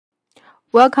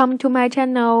Welcome to my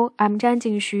channel. I'm Zhang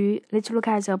Jingxu. Let's look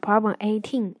at the problem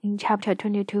 18 in chapter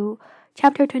 22.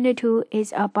 Chapter 22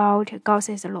 is about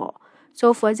Gauss's law.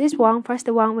 So for this one, first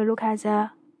one, we look at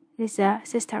this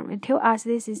system. It tells us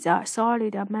this is a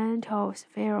solid metal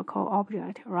spherical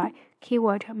object, right?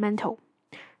 Keyword metal.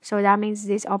 So that means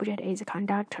this object is a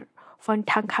conductor. For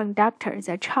conductor,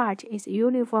 the charge is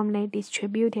uniformly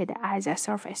distributed as a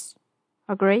surface.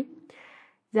 Agree?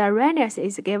 The radius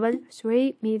is given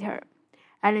 3 meters.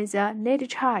 And the net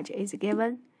charge is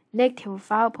given negative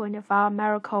 5.5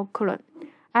 microcoulomb.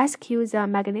 Ask you the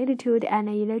magnitude and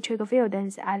electric field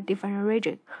density at different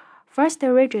regions. First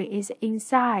region is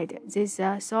inside this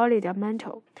solid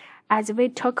metal. As we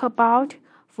talk about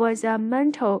for the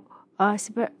metal,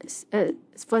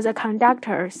 for the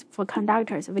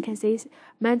conductors, we can see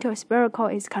metal spherical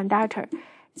is conductor.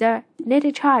 The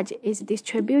net charge is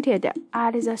distributed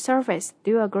at the surface.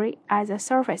 Do you agree? At the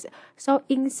surface. So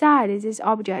inside this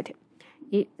object,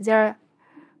 the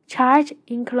charge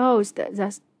enclosed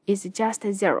is just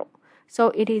 0. So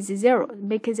it is 0,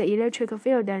 making the electric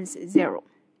field density 0.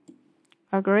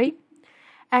 Agree?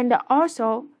 And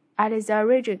also at the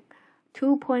region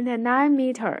 2.9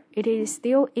 meter, it is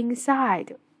still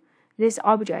inside this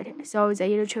object. So the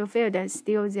electric field is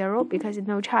still 0 because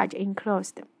no charge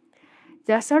enclosed.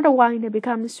 The third one, it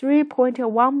becomes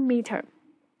 3.1 meter.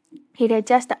 It is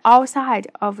just outside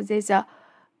of this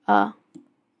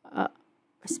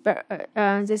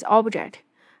this object.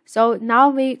 So now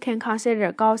we can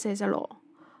consider Gauss's law.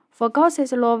 For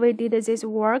Gauss's law, we did this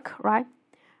work, right?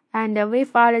 And we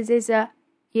found this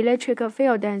electric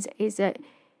field density is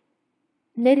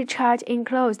net charge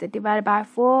enclosed divided by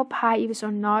 4 pi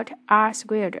epsilon naught r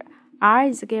squared. R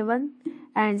is given,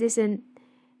 and this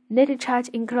net charge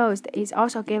enclosed is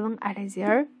also given at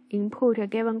there. Input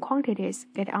given quantities,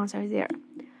 get answer there.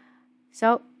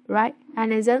 So, right,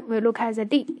 and then we look at the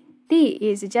D. D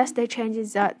is just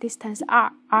changes the distance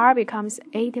R. R becomes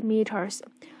 8 meters.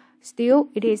 Still,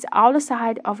 it is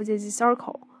outside of this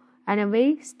circle, and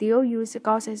we still use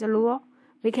Gauss's law.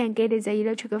 We can get the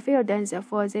electric field density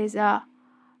for this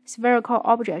spherical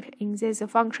object in this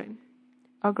function.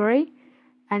 Agree?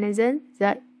 And then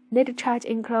the net charge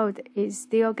enclosed is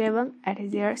still given at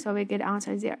there, so we get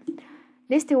answer there.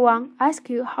 Next one, ask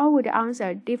you how would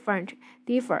answer differ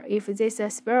if this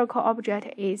spherical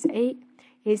object is a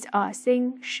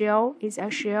thin shell, is a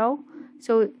shell.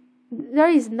 So there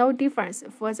is no difference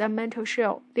for the metal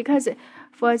shell, because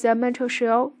for the metal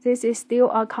shell, this is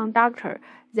still a conductor.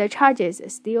 The charges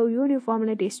still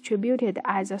uniformly distributed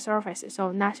as a surface,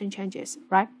 so nothing changes,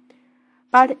 right?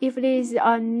 But if it is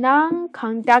a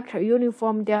non-conductor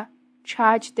uniformly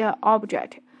charged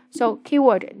object, so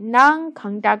keyword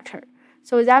non-conductor,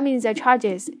 so that means the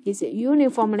charges is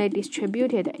uniformly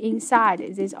distributed inside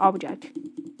this object.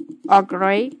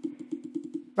 Agree?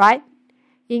 Right?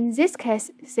 In this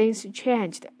case, things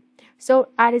changed. So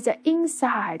at the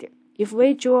inside, if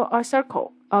we draw a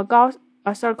circle,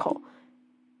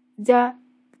 the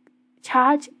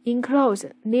charge enclosed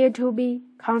need to be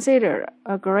considered.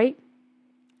 Agree?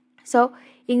 So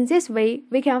in this way,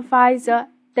 we can find the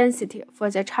density for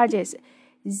the charges,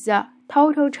 the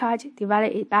total charge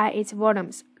divided by its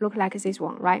volumes, look like this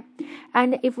one, right?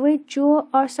 And if we draw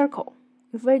a circle,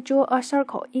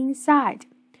 inside,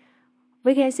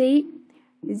 we can see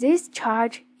this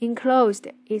charge enclosed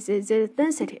is the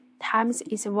density times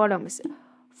its volumes,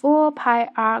 4 pi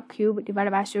r cubed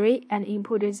divided by 3, and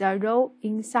input the rho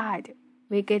inside.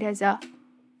 We get the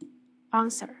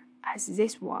answer as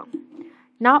this one.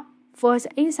 Now, for the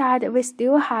inside, we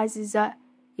still have the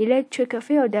electric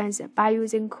field density by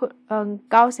using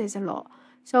Gauss's law.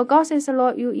 So Gauss's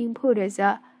law, you input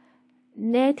the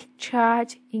net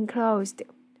charge enclosed,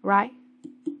 right?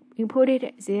 Input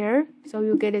it there, so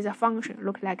you get the function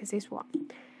look like this one.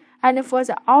 And for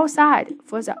the outside,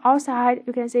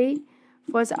 you can see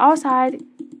for the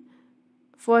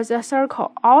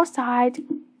circle outside,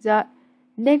 the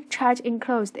net charge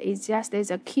enclosed is just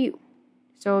as a Q.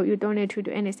 So you don't need to do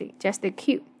anything, just a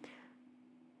Q.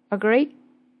 Agree?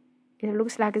 It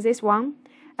looks like this one.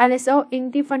 And so in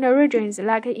different regions,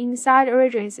 like inside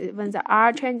regions, when the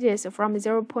R changes from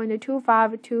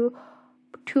 0.25 to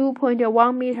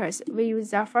 2.1 meters, we use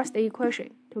the first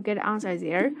equation to get answer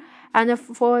there. And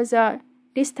for the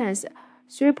distance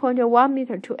 3.1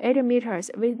 meter to 8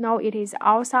 meters, we know it is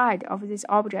outside of this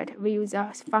object. We use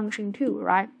the function 2,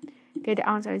 right? Get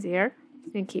answer there.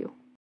 Thank you.